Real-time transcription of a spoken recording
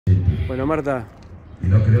Bueno, Marta,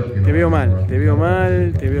 te veo mal, te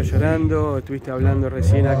veo llorando. Estuviste hablando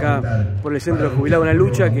recién acá por el Centro de Jubilados, una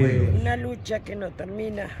lucha que no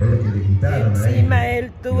termina. Encima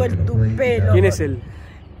él tuvo el tupé. ¿Quién es él?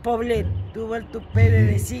 Poblet tuvo el tupé de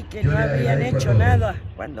decir que no habían hecho nada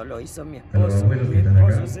cuando lo hizo mi esposo. Mi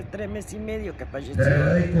esposo hace 3 meses y medio que falleció.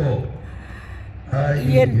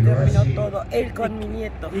 Y él terminó todo, él con mi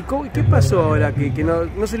nieto. ¿Y qué pasó ahora? ¿Que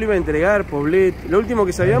no se lo iba a entregar Poblet? Lo último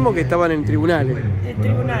que sabíamos que estaban en tribunales. En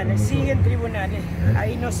tribunales, sigue en tribunales.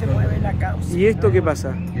 Ahí no se mueve la causa. ¿Y esto qué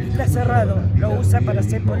pasa? Está cerrado, lo usa para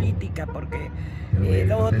hacer política porque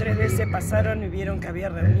 2 o 3 veces pasaron y vieron que había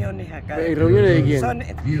reuniones acá. ¿Y reuniones de quién? Son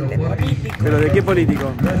de políticos. ¿Pero de qué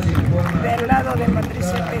político? Del lado de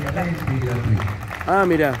Patricia Esta. Ah,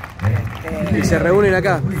 mira. ¿Y se reúnen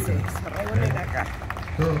acá? Sí, se reúnen acá.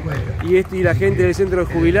 Y la gente del Centro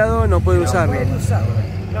de Jubilados no puede usarlo.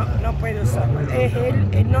 No puede usarlo.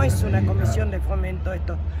 No es una comisión de fomento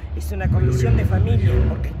esto, es una comisión de familia,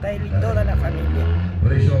 porque está él y toda la familia.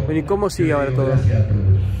 Bueno, ¿y cómo sigue ahora todo?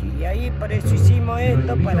 Y ahí por eso hicimos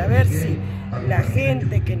esto, para ver si la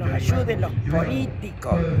gente que nos ayude, los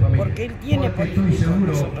políticos, porque él tiene políticos,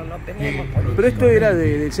 nosotros no tenemos políticos. ¿Pero esto era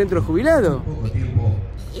del Centro de Jubilados?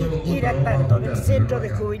 Era tanto del Centro de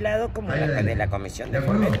Jubilados como de la comisión de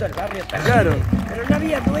fomento del barrio también. Claro. Pero no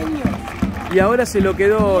había dueño. Y ahora se lo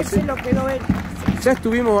quedó. Se lo quedó él. Ya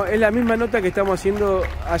estuvimos, es la misma nota que estamos haciendo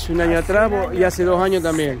hace un año atrás y hace 2 años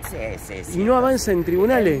también. Sí. ¿Y no avanza en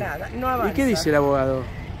tribunales? Nada, no avanza. ¿Y qué dice el abogado?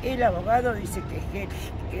 El abogado dice que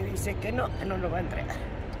dice que no lo va a entregar.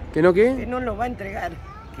 ¿Que no qué? Que no lo va a entregar,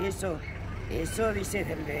 que eso dice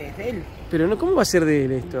de él. Pero no, ¿cómo va a ser de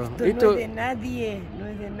él esto? Esto no es de nadie, no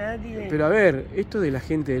es de nadie. Pero a ver, esto es de la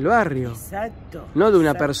gente del barrio. Exacto. No de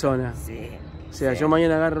una persona. Sí. O sea, yo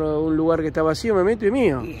mañana agarro un lugar que está vacío, me meto y es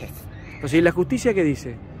mío. O sea, ¿y la justicia qué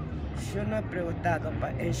dice? Yo no he preguntado,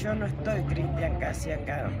 yo no estoy Cristian casi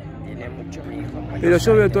acá, tiene mucho mi hijo. Pero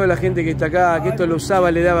yo veo toda la gente que está acá, que esto lo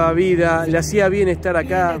usaba, le daba vida, le hacía bien estar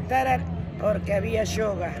acá. Porque había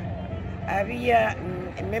yoga, había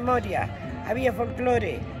memoria, había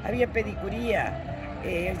folclore, había pedicuría,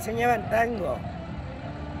 enseñaban tango.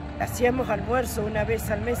 Hacíamos almuerzo, una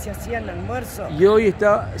vez al mes se hacían almuerzo. Y hoy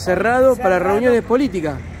está cerrado para reuniones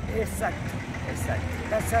políticas. Exacto,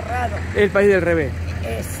 está cerrado. El país del revés.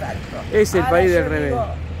 Exacto. Es el país del revés.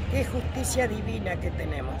 Qué justicia divina que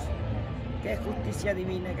tenemos. Qué justicia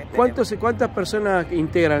divina que tenemos. ¿Cuántas personas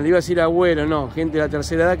integran? Le iba a decir abuelo, no, gente de la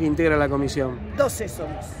tercera edad que integra la comisión. 12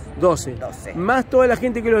 somos. 12. Más toda la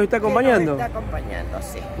gente que los está acompañando. Está acompañando,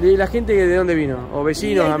 sí. ¿Y la gente de dónde vino? ¿O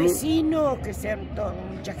vecinos? Vecinos que sean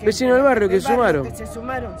mucha gente. Vecinos del barrio que sumaron. Que se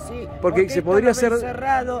sumaron, sí. Porque se podría hacer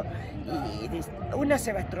cerrado y una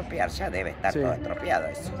se va a estropear, ya debe estar todo estropeado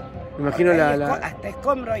eso. Me imagino hasta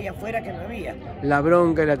escombro ahí afuera que no había. La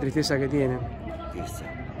bronca y la tristeza que tienen. Sí.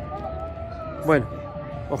 Bueno,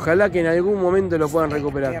 ojalá que en algún momento lo puedan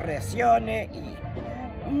recuperar. Que reaccione y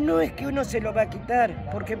no es que uno se lo va a quitar,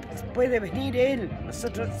 porque puede venir él.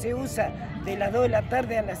 Nosotros se usa de las 2 de la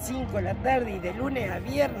tarde a las 5 de la tarde y de lunes a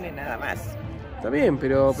viernes nada más. Está bien,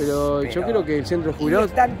 pero yo creo que el Centro de Jubilados...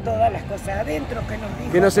 Están todas las cosas adentro que nos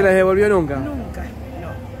dijo... Que no se las devolvió nunca. Nunca.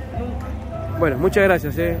 Bueno, muchas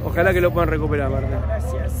gracias, Ojalá que lo puedan recuperar, Marta.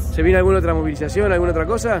 Gracias. ¿Se viene alguna otra movilización, alguna otra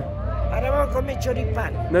cosa? Ahora vamos a comer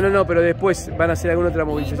choripán. No, pero después van a hacer alguna otra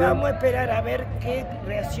movilización. Y vamos a esperar a ver qué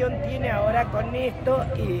reacción tiene ahora con esto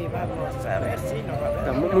y vamos a ver si nos va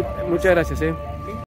a ver. Muchas gracias,